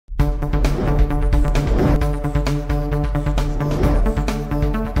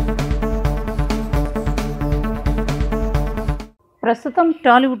ప్రస్తుతం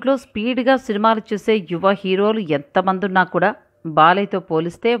టాలీవుడ్లో స్పీడ్గా సినిమాలు చేసే యువ హీరోలు ఎంతమంది ఉన్నా కూడా బాలయ్యతో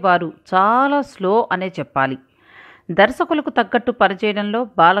పోలిస్తే వారు చాలా స్లో అనే చెప్పాలి. దర్శకులకు తగ్గట్టు పనిచేయడంలో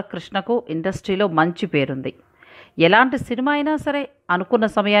బాలకృష్ణకు ఇండస్ట్రీలో మంచి పేరుంది. ఎలాంటి సినిమా అయినా సరే అనుకున్న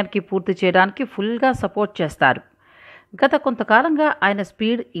సమయానికి పూర్తి చేయడానికి ఫుల్గా సపోర్ట్ చేస్తారు. గత కొంతకాలంగా ఆయన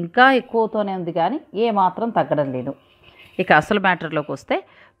స్పీడ్ ఇంకా ఎక్కువతోనే ఉంది, కానీ ఏమాత్రం తగ్గడం లేదు. ఇక అసలు మ్యాటర్లోకి వస్తే,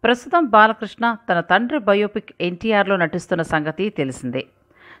 ప్రస్తుతం బాలకృష్ణ తన తండ్రి బయోపిక్ ఎన్టీఆర్లో నటిస్తున్న సంగతి తెలిసిందే.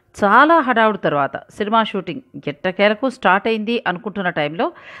 చాలా హడావుడి తర్వాత సినిమా షూటింగ్ ఎట్టకేలకు స్టార్ట్ అయింది అనుకుంటున్న టైంలో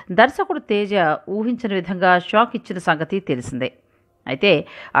దర్శకుడు తేజ ఊహించిన విధంగా షాక్ ఇచ్చిన సంగతి తెలిసిందే. అయితే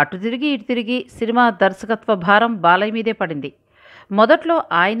అటు తిరిగి ఇటు తిరిగి సినిమా దర్శకత్వ భారం బాలయ్య మీదే పడింది. మొదట్లో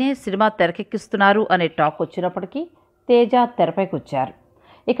ఆయనే సినిమా తెరకెక్కిస్తున్నారు అనే టాక్ వచ్చినప్పటికీ తేజ తెరపైకి వచ్చారు.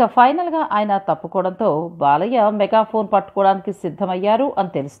 ఇక ఫైనల్గా ఆయన తప్పుకోవడంతో బాలయ్య మెగాఫోన్ పట్టుకోవడానికి సిద్ధమయ్యారు అని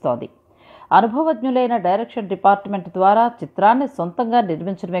తెలుస్తోంది. అనుభవజ్ఞులైన డైరెక్షన్ డిపార్ట్మెంట్ ద్వారా చిత్రాన్ని సొంతంగా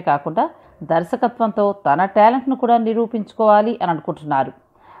నిర్మించడమే కాకుండా దర్శకత్వంతో తన టాలెంట్ను కూడా నిరూపించుకోవాలి అని అనుకుంటున్నారు.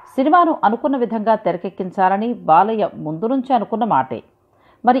 సినిమాను అనుకున్న విధంగా తెరకెక్కించాలని బాలయ్య ముందు నుంచి అనుకున్న మాటే.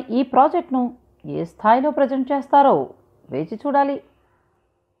 మరి ఈ ప్రాజెక్ట్ను ఏ స్థాయిలో ప్రజెంట్ చేస్తారో వేచి చూడాలి.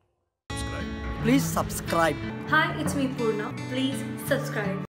 Please subscribe. Hi, it's me Purna. Please subscribe.